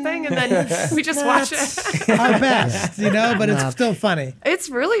realtor mean, thing, and then we just watch it. Our best, you know, but it's still funny. It's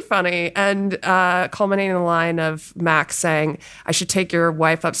really funny, and culminating in the line of Max saying, "I should take your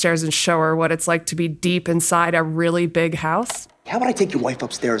wife upstairs and show her what it's like to be deep inside a really big house." How about I take your wife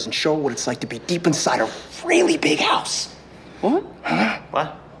upstairs and show her what it's like to be deep inside a really big house? What?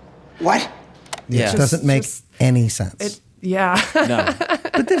 What? Yeah, it doesn't make just- any sense. Yeah. No.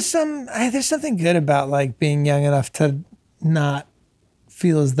 But there's something good about like being young enough to not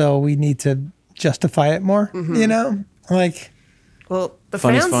feel as though we need to justify it more. You know, like Well, the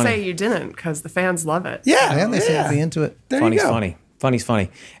Funny's fans funny. say you didn't because the fans love it. yeah, They seem to be into it. There Funny's you go. funny. Funny's funny.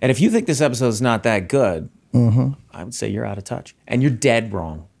 And if you think this episode is not that good, I would say you're out of touch. And you're dead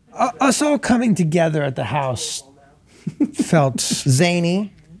wrong. Us all coming together at the house felt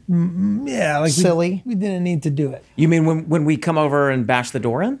Zany. like Silly. We didn't need to do it. You mean when we come over and bash the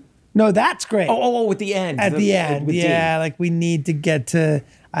door in? No, that's great. Oh, at the end. At the end, with yeah, Dean. like we need to get to.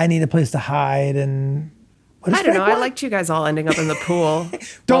 I need a place to hide, and what does I don't Frank know. I want? liked you guys all ending up in the pool.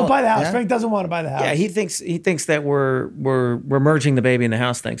 Don't buy the house. yeah. Frank doesn't want to buy the house. Yeah, he thinks that we're merging the baby in the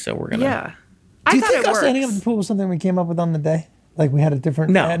house thing, so we're gonna. Yeah. Do I you thought think it us ending up in works. the pool was something we came up with on the day? Like we had a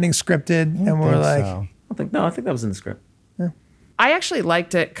different ending scripted, and we're like, I think that was in the script. I actually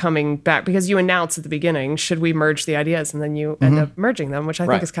liked it coming back because you announce at the beginning, should we merge the ideas? And then you end up merging them, which I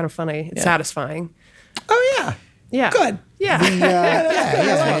think is kind of funny. It's satisfying. Oh, yeah. Yeah. Good. Yeah.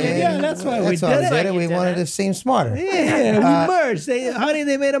 That's why we did it. We wanted to seem smarter. Yeah, we merged.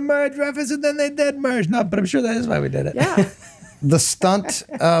 They made a merge reference and then they did merge. No, but I'm sure that is why we did it. Yeah. The stunt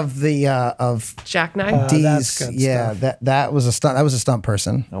of Jackknife. Dee's, stuff. that was a stunt. That was a stunt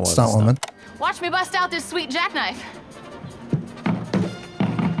person, stunt woman. Watch me bust out this sweet jackknife.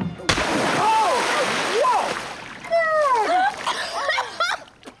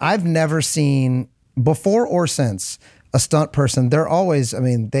 I've never seen before or since a stunt person. They're always, I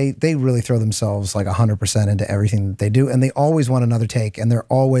mean, they really throw themselves like 100% into everything that they do, and they always want another take, and they're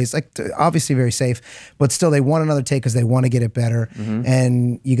always like obviously very safe, but still they want another take because they want to get it better,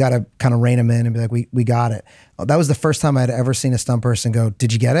 and you got to kind of rein them in and be like, we got it. That was the first time I'd ever seen a stunt person go,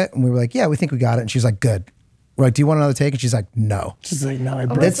 "Did you get it?" And we were like, "Yeah, we think we got it." And she's like, "Good." We're like, "Do you want another take?" And she's like, "No." She's like, "No, I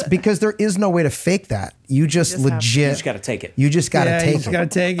That's because there is no way to fake that. You just legit. You just got to take it. You just got to take it. You just got to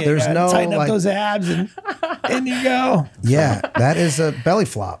take it. There's no tighten up like, those abs and in you go. Yeah, that is a belly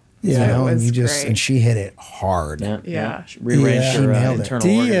flop. Yeah, you know, it and was you just great. and she hit it hard. Yeah. Rearranged She her nailed it. internal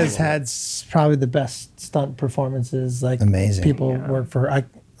Dee organs. has had probably the best stunt performances. Like Amazing. people work for her.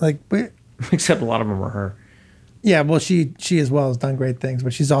 Except a lot of them were her. Yeah, well, she as well has done great things,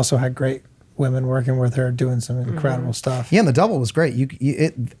 but she's also had great women working with her doing some incredible stuff. Yeah, and the double was great.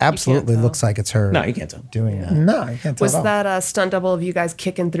 It absolutely tell. looks like it's her. No, you can't tell. Doing that. No, you can't tell. Was at all. that a stunt double of you guys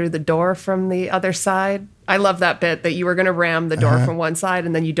kicking through the door from the other side? I love that bit that you were going to ram the door from one side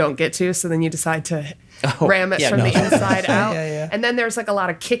and then you don't get to, so then you decide to ram it from the inside out. Yeah. And then there's like a lot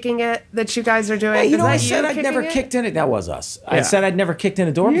of kicking it that you guys are doing. Hey, you Is know, that I said I'd kicking never it? kicked in it. That was us. I said I'd never kicked in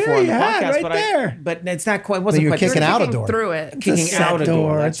a door before on the you had, podcast, right but there. but it's not quite. Wasn't you're quite kicking out a Kicking door. through it. It's a kicking set out a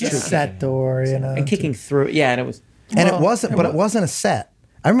door. It's That's a true. set door, you know. And kicking through. Yeah, and it was. And it wasn't, but it wasn't a set.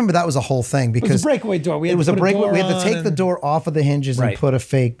 I remember that was a whole thing because It was a breakaway door. We had it was to a put a breakaway. door We had to on take the and- door off of the hinges and Right. put a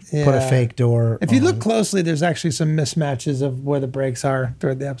fake door. If you on. look closely, there's actually some mismatches of where the brakes are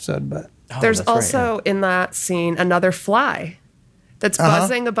throughout the episode, but There's that's right, also in that scene another fly that's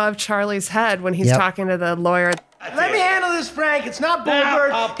buzzing above Charlie's head when he's Yep. talking to the lawyer. Let me handle this, Frank. It's not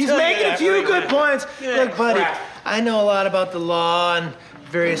Bullbird. He's making a few good points. Look, buddy, I know a lot about the law and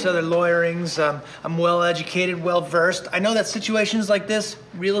various other lawyerings. I'm well educated, well versed. I know that situations like this,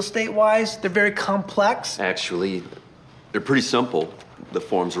 real estate wise, they're very complex. Actually, they're pretty simple. The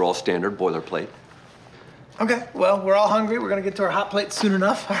forms are all standard boilerplate. Okay, well, we're all hungry. We're gonna get to our hot plate soon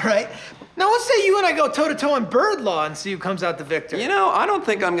enough, all right? Now, let's say you and I go toe-to-toe on bird law and see who comes out the victor. You know, I don't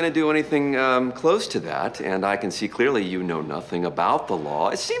think I'm going to do anything close to that, and I can see clearly you know nothing about the law.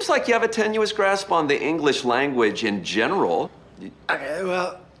 It seems like you have a tenuous grasp on the English language in general. Okay,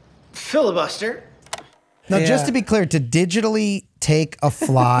 well, filibuster. Now, Yeah. just to be clear, to digitally take a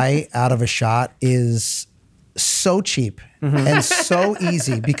fly out of a shot is so cheap and so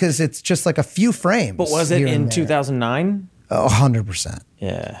easy because it's just like a few frames. But was it here in and there. 2000? 100%.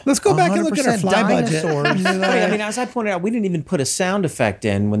 Yeah. let's go back and look at our 100% fly budget. dinosaurs. I mean, as I pointed out, we didn't even put a sound effect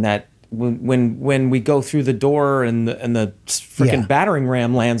in when we go through the door and the freaking Yeah. battering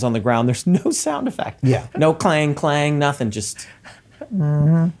ram lands on the ground. There's no sound effect. Yeah. No clang, clang, nothing. Just.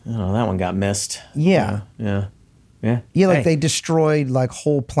 Oh, that one got missed. Yeah. Yeah. Yeah. Yeah, like Hey. they destroyed like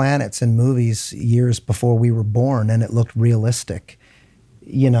whole planets in movies years before we were born, and it looked realistic.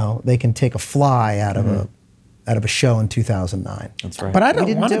 You know, they can take a fly out of a show in 2009. That's right. But I We don't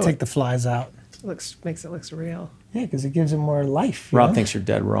didn't want to do take it. the flies out. Makes it looks real. Yeah, because it gives it more life. you Rob know? thinks you're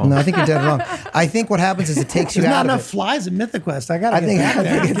dead wrong. No, I think you're dead wrong. I think what happens is it takes you There's out not of enough it. flies in Mythiquest. I gotta I get think- back I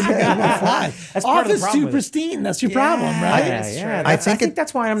there. think it's- Give me more flies. That's part of the Office problem too with it. pristine. That's your problem, right? Yeah, That's yeah. true. That's- I think think it-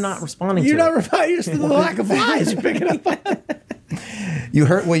 that's why I'm not responding You're to not it. replying. You're just the lack of flies. You're picking up. You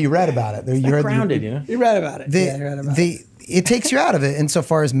heard you read about it. You heard Grounded, you know. You read about it. The, Yeah, you read about it. it takes you out of it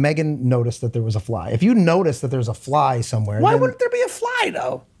insofar as Megan noticed that there was a fly. If you notice that there's a fly somewhere, Why then- wouldn't there be a fly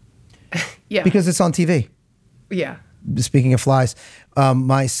though? Yeah. because it's on TV. yeah. Speaking of flies,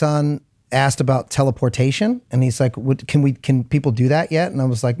 my son asked about teleportation, and he's like, "Can people do that yet?" And I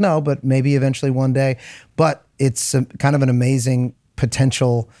was like, "No, but maybe eventually one day." But it's kind of an amazing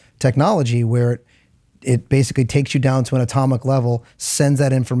potential technology where it basically takes you down to an atomic level, sends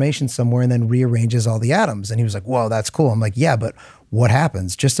that information somewhere, and then rearranges all the atoms. And he was like, "Whoa, that's cool." I'm like, "Yeah, but what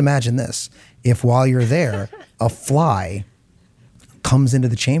happens? Just imagine this: if while you're there, a fly comes into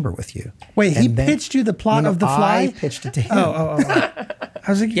the chamber with you." Wait, he And then- pitched you the plot No, of the fly? I pitched it to him. Oh.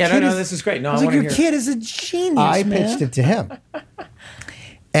 I was like, Yeah, your kid no, this is great. No, I was I like, wanna your hear kid is a genius, I man. pitched it to him.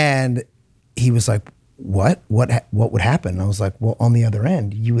 And he was like, what would happen? And I was like, well, on the other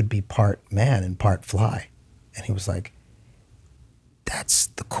end, you would be part man and part fly. And he was like, that's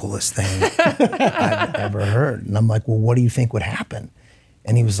the coolest thing I've ever heard. And I'm like, well, what do you think would happen?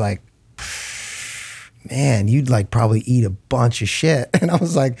 And he was like, man, you'd like probably eat a bunch of shit. And I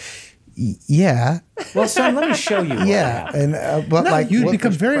was like, yeah. Well, son, let me show you. Yeah. And but No, like you'd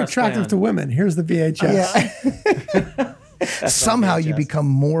become very press play attractive on. to women. Here's the VHS. yeah. Somehow you become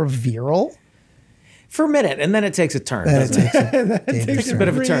more virile. For a minute, and then it takes a turn. And it doesn't it? takes a dangerous Takes a bit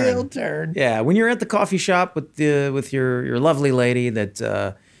of a Real turn. turn. Yeah, when you're at the coffee shop with your lovely lady that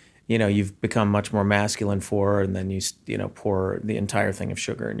you've become much more masculine for, and then you pour the entire thing of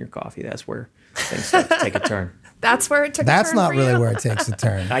sugar in your coffee. That's where things start to take a turn. That's where it took. That's a turn not for really you? where it takes a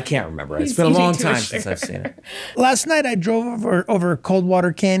turn. I can't remember. It's He's been a eating long too time much since sugar. I've seen it. Last night I drove over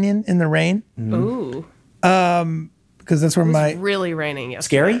Coldwater Canyon in the rain Ooh, because that's where my really raining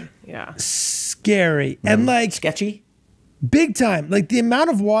yesterday. Scary? Yeah. scary and like Sketchy? big time. Like the amount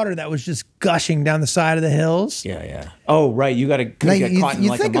of water that was just gushing down the side of the hills. Yeah. Oh, right. You got to Now, get caught in you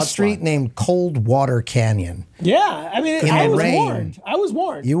like think a a mudslide. street named Coldwater Canyon. Yeah, I mean, In I the was rain. warned. I was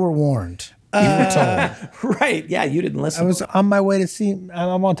warned. You were warned. You were told. Right. Yeah, you didn't listen. I was on my way to see.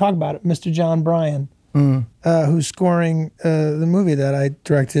 I want to talk about it. Mr. John Bryan, who's scoring the movie that I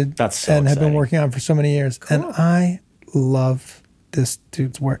directed That's so and have been exciting. working on for so many years, and I love this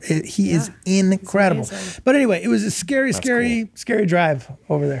dude's work. He is incredible. amazing. But anyway, it was a scary drive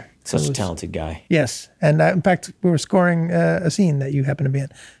over there. Such It a was- talented guy. Yes, and in fact, we were scoring a scene that you happen to be in.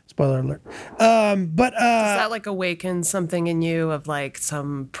 Spoiler alert. Does that like awaken something in you of like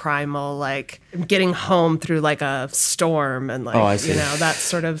some primal like getting home through like a storm and like I see. that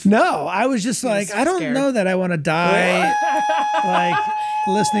sort of No, I was just like, so I don't scared. know that I want to die, like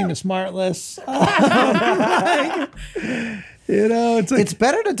listening to Smartless. It's like It's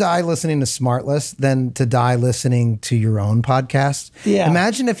better to die listening to Smartless than to die listening to your own podcast. Yeah.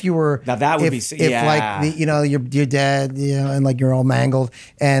 Imagine if you were Now that would if, be- if yeah. like you're dead, and like you're all mangled,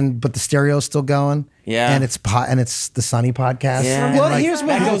 but the stereo's still going. Yeah. And it's the Sunny podcast. Yeah. And Well, like, here's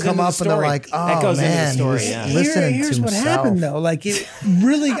what people goes come into the up and they're story. like, oh That goes into the man, story, he was yeah. listening here's to what himself. happened though. Like it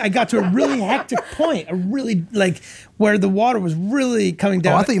really, I got to a really hectic point, a really like where the water was really coming Oh,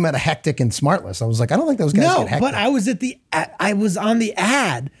 down. I thought you meant a hectic and Smartless. I was like, I don't think those guys No, get hectic. but I was on the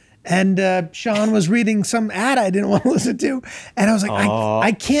ad, and Sean was reading some ad I didn't want to listen to, and I was like,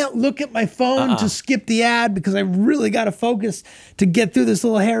 I can't look at my phone to skip the ad because I really got to focus to get through this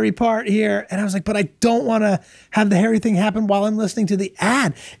little hairy part here. And I was like, but I don't want to have the hairy thing happen while I'm listening to the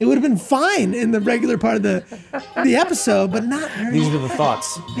ad. It would have been fine in the regular part of the episode, but not very. These are the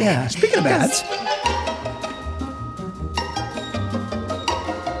thoughts. Yeah. Speaking of ads.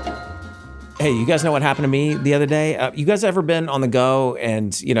 Hey, you guys know what happened to me the other day? You guys ever been on the go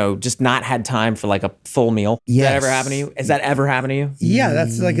and, just not had time for like a full meal? Has Yes. that ever happened to you? Has that ever happened to you? Yeah,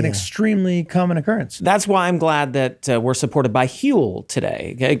 that's like an extremely common occurrence. That's why I'm glad that we're supported by Huel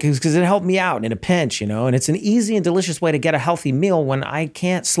today, because it helped me out in a pinch, and it's an easy and delicious way to get a healthy meal when I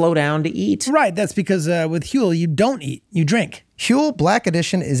can't slow down to eat. Right. That's because with Huel, you don't eat, you drink. Huel Black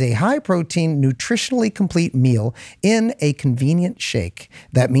Edition is a high-protein, nutritionally complete meal in a convenient shake.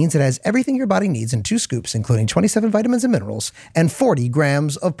 That means it has everything your body needs in 2 scoops, including 27 vitamins and minerals and 40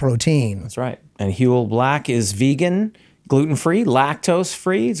 grams of protein. That's right. And Huel Black is vegan, gluten-free,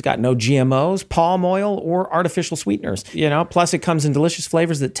 lactose-free. It's got no GMOs, palm oil, or artificial sweeteners. Plus it comes in delicious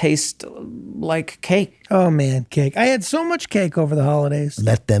flavors that taste like cake. Oh man, cake. I had so much cake over the holidays.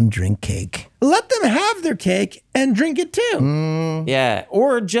 Let them drink cake. Let them have their cake and drink it too. Yeah,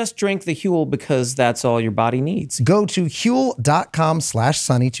 or just drink the Huel because that's all your body needs. Go to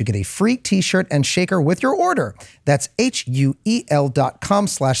Huel.com/sunny to get a free t-shirt and shaker with your order. That's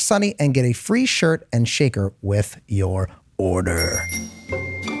HUEL.com/sunny and get a free shirt and shaker with your order.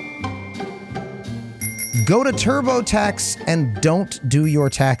 Go to TurboTax and don't do your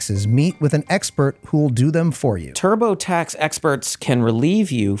taxes. Meet with an expert who will do them for you. TurboTax experts can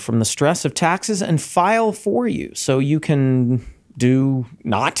relieve you from the stress of taxes and file for you so you can do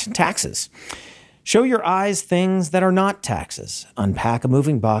not taxes. Show your eyes things that are not taxes. Unpack a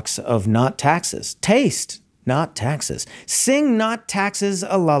moving box of not taxes. Taste not taxes. Sing not taxes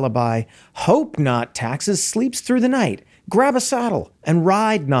a lullaby. Hope not taxes sleeps through the night. Grab a saddle and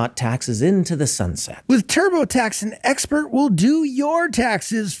ride not taxes into the sunset. With TurboTax, an expert will do your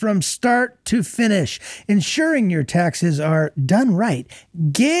taxes from start to finish, ensuring your taxes are done right,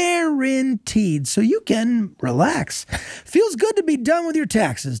 guaranteed, so you can relax. Feels good to be done with your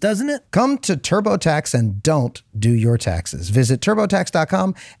taxes, doesn't it? Come to TurboTax and don't do your taxes. Visit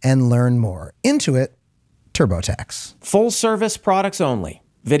TurboTax.com and learn more. Intuit TurboTax. Full service products only.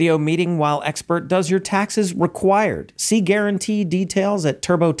 Video meeting while expert does your taxes required. See guarantee details at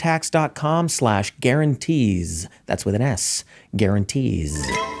turbotax.com/guarantees. That's with an S. Guarantees.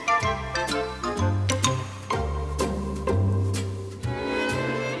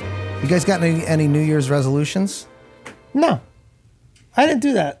 You guys got any New Year's resolutions? No, I didn't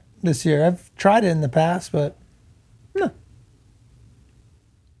do that this year. I've tried it in the past, but no.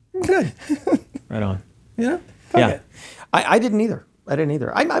 I'm good. Right on. Yeah. Yeah. I didn't either.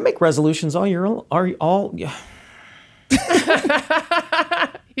 I make resolutions all year. Yeah.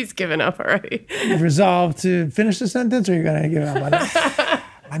 He's given up already. You resolved to finish the sentence, or you're gonna give up on it?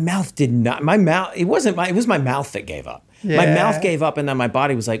 My mouth did not. My mouth. It wasn't my. It was my mouth that gave up. Yeah. My mouth gave up, and then my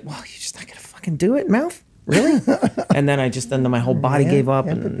body was like, "Well, you're just not gonna fucking do it, mouth." Really? And then then my whole body gave up,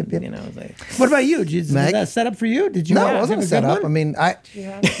 and you know. Like, what about you? Was that set up for you? Did you? No, it wasn't set up. I mean,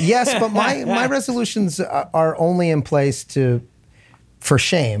 yes, but my resolutions are only in place for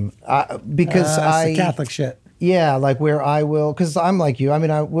shame because the Catholic shit. Yeah, like where I will, because I'm like you. I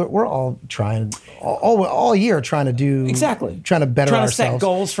mean, we're all trying all year trying to do trying to better ourselves. Trying to set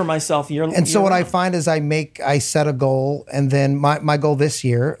goals for myself yearly. And so what I find is I set a goal, and then my goal this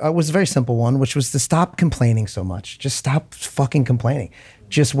year was a very simple one, which was to stop complaining so much. Just stop fucking complaining.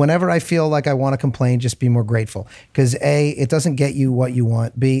 Just whenever I feel like I want to complain, just be more grateful. Because A, it doesn't get you what you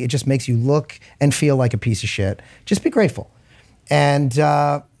want. B, it just makes you look and feel like a piece of shit. Just be grateful. And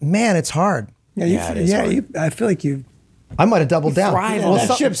man, it's hard. I feel like I might have doubled down.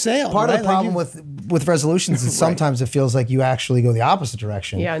 That ship sailed. Part of the problem with resolutions is sometimes it feels like you actually go the opposite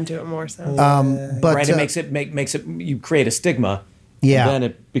direction. Yeah, and do it more so. But right, it makes it. You create a stigma. Yeah. And then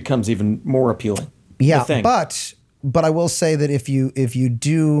it becomes even more appealing. Yeah, but I will say that if you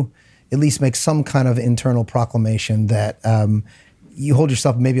do at least make some kind of internal proclamation that you hold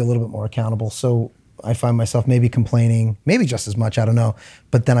yourself maybe a little bit more accountable. So I find myself maybe complaining, maybe just as much. I don't know,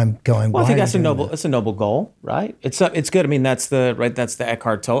 but then I'm going. Well, I think that's a noble. It's a noble goal, right? It's good. I mean, that's the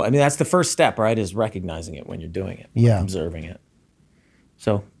Eckhart Tolle. I mean, that's the first step, right? Is recognizing it when you're doing it, observing it.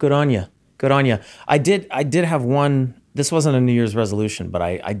 So good on you. Good on you. I did have one. This wasn't a New Year's resolution, but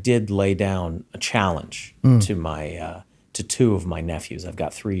I did lay down a challenge to my to two of my nephews. I've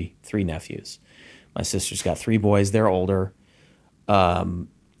got three nephews. My sister's got three boys. They're older.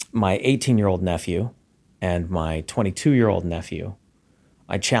 My 18-year-old nephew and my 22-year-old nephew,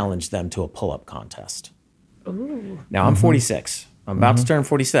 I challenged them to a pull-up contest. Ooh. Now, I'm 46. I'm about to turn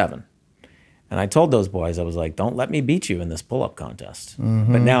 47. And I told those boys, I was like, don't let me beat you in this pull-up contest.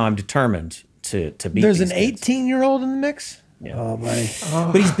 But now I'm determined to beat There's these an kids. 18-year-old in the mix? Yeah. Oh, buddy.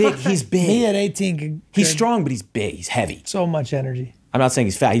 But he's big. He's big. Me at 18 He's strong, but he's big. He's heavy. So much energy. I'm not saying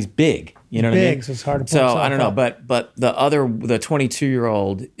he's fat. He's big. You know what I mean? Big, so it's hard to pull So himself I don't know, up. but the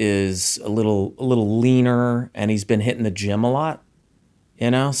 22-year-old is a little leaner, and he's been hitting the gym a lot.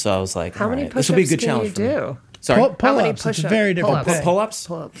 You know, so I was like, how many this will be a push-ups good can challenge you for me. do? Sorry, How many pull-ups? It's push-ups? very different. Pull-ups.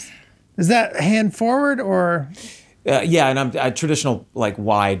 Pull-ups. Is that hand forward or? Yeah, and I'm traditional like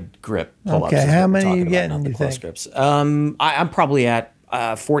wide grip pull-ups. Okay, is how what we're many are you talking about, getting, not the you close think? grips. I'm probably at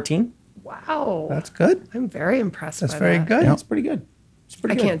 14. Wow. That's good. I'm very impressed That's by very that. good. That's pretty good. It's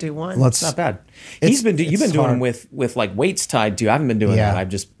pretty I good. can't do one. It's not bad. You've been doing hard. them with like weights tied to. I haven't been doing that. I've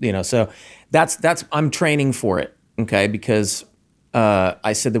just so that's I'm training for it. Okay, because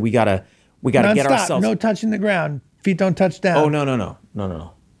I said that we gotta get Non-stop, ourselves. no touching the ground. Feet don't touch down. Oh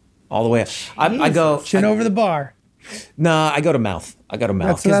no. All the way up. I go chin over the bar. No, I go to mouth.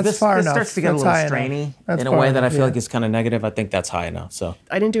 That's 'Cause far this enough. starts to get That's a little high strainy enough. That's in a far way that I enough, feel yeah. like is kind of negative. I think that's high enough. So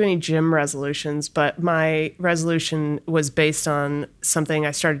I didn't do any gym resolutions, but my resolution was based on something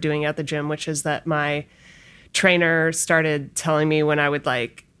I started doing at the gym, which is that my trainer started telling me when I would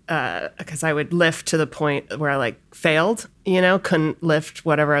because I would lift to the point where I like failed, couldn't lift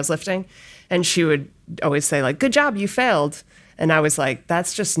whatever I was lifting. And she would always say like, good job, you failed. And I was like,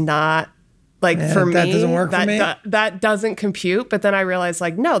 that's just not for me. That doesn't work for me. That doesn't compute. But then I realized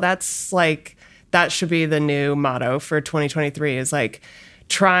like, no, that's like, that should be the new motto for 2023 is like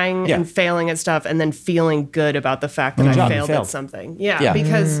trying and failing at stuff and then feeling good about the fact that I failed at something. Yeah.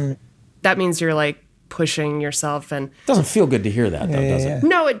 Because that means you're like pushing yourself and it doesn't feel good to hear that though, does it?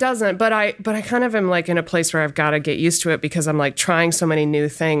 No, it doesn't. But I kind of am like in a place where I've got to get used to it because I'm like trying so many new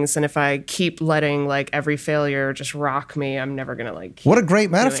things. And if I keep letting like every failure just rock me, I'm never going to like. What a great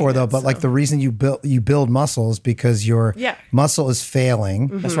metaphor though. But like the reason you build muscles because your muscle is failing.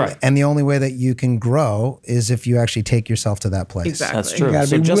 That's right. And the only way that you can grow is if you actually take yourself to that place. Exactly. That's true. You gotta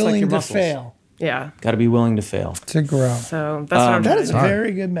So be just like willing your to muscles. fail. Yeah. Got to be willing to fail. To grow. So that's what I'm That trying is to a do.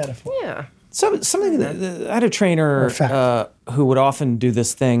 very good metaphor. Yeah. So something that I had a trainer who would often do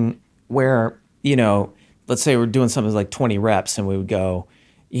this thing where, let's say we're doing something like 20 reps and we would go,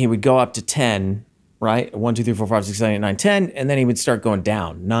 he would go up to 10, right? 1, 2, 3, 4, 5, 6, 7, 8, 9, 10. And then he would start going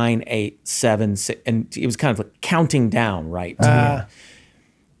down 9, 8, 7, 6. And he was kind of like counting down, right? To the end.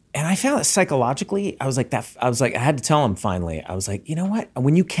 And I found that psychologically, I was like, I had to tell him finally, I was like, you know what?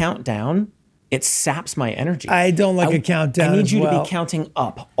 When you count down, it saps my energy. I don't like a countdown. I need as you well. to be counting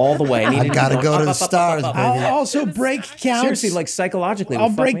up all the way. I gotta go to the stars, baby. I'll also break counts. Seriously, like psychologically. I'll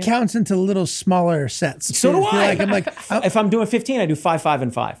break counts into little smaller sets. So do I. I'm like, if I'm doing 15, I do 5, 5,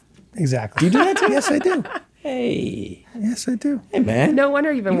 and 5. Exactly. Do you do that too? Yes, I do. Hey. Yes, I do. Hey, man. No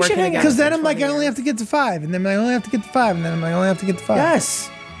wonder you've been working together. Because then I'm like, I only have to get to 5, and then I only have to get to 5, and then I only have to get to 5.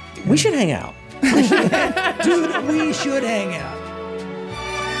 Yes. We should hang out. Dude, we should hang out.